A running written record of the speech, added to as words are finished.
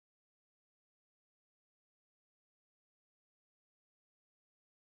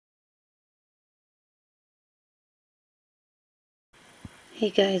Hey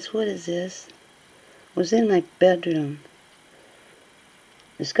guys, what is this? It was in my bedroom.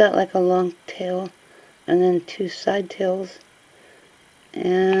 It's got like a long tail and then two side tails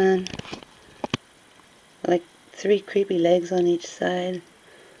and like 3 creepy legs on each side.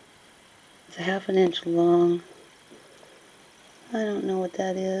 It's a ½ inch long. I don't know what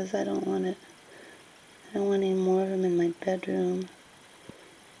that is. I don't want it. I don't want any more of them in my bedroom.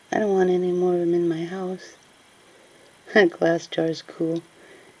 I don't want any more of them in my house. That glass jar is cool.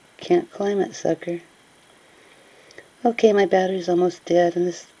 Can't climb it, sucker. Okay, my battery's almost dead and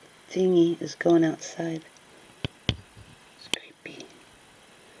this thingy is going outside. It's creepy.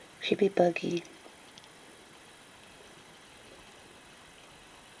 Creepy buggy.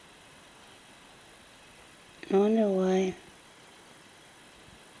 I wonder why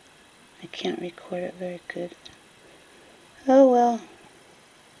I can't record it very good. Oh well.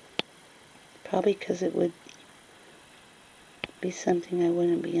 Probably because it would be something I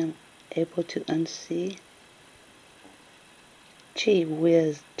wouldn't be able to unsee. Gee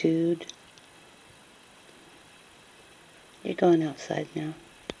whiz, dude. You're going outside now.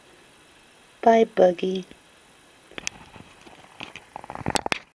 Bye, buggy.